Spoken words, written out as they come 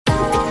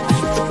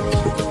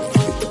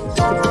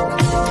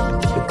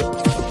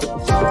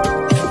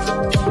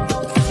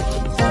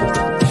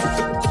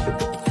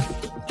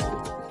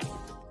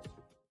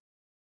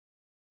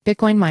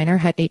Bitcoin miner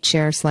Hut 8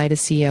 share slide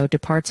as CEO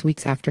departs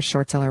weeks after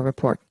short seller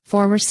report.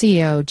 Former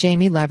CEO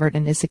Jamie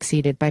Leverton is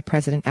succeeded by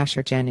President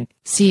Asher Genoot.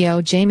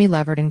 CEO Jamie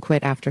Leverton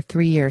quit after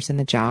 3 years in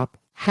the job.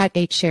 Hut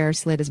 8 shares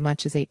slid as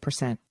much as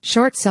 8%.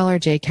 Short seller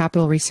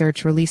JCapital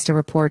Research released a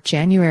report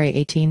January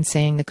 18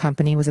 saying the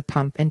company was a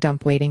pump and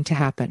dump waiting to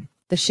happen.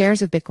 The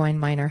shares of Bitcoin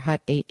miner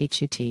Hut 8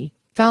 HUT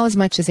fell as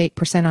much as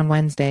 8% on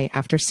Wednesday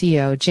after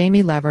CEO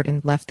Jamie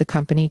Leverton left the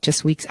company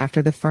just weeks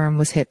after the firm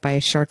was hit by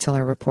a short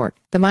seller report.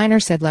 The miner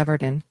said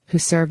Leverton, who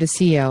served as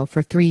CEO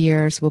for 3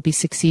 years, will be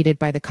succeeded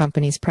by the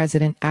company's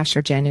president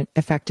Asher Genoot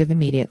effective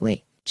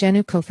immediately.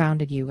 Genoot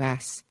co-founded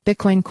US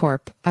Bitcoin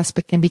Corp,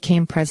 USBTC, and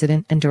became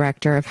president and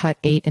director of Hut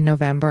 8 in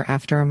November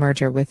after a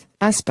merger with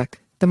USBTC.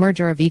 The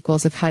merger of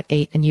equals of Hut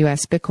 8 and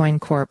US Bitcoin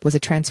Corp was a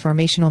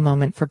transformational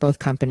moment for both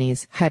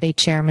companies, Hut 8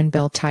 Chairman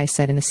Bill Tai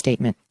said in a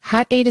statement.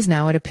 Hut 8 is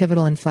now at a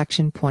pivotal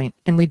inflection point,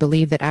 and we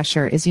believe that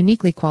Asher is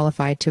uniquely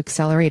qualified to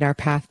accelerate our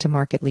path to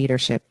market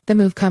leadership. The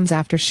move comes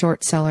after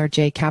short seller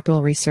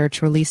JCapital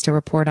Research released a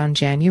report on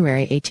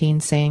January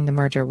 18 saying the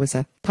merger was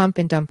a pump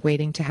and dump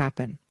waiting to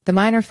happen. The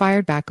miner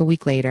fired back a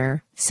week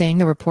later, saying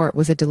the report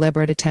was a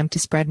deliberate attempt to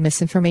spread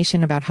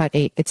misinformation about Hut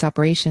 8, its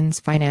operations,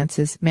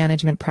 finances,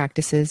 management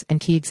practices, and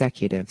key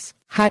executives.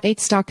 Hut 8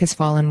 stock has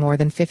fallen more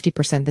than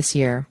 50% this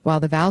year, while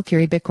the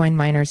Valkyrie Bitcoin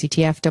Miners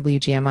ETF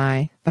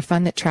WGMI, a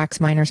fund that tracks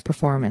miners'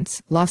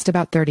 performance, lost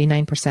about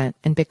 39%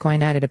 and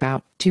Bitcoin added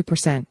about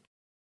 2%.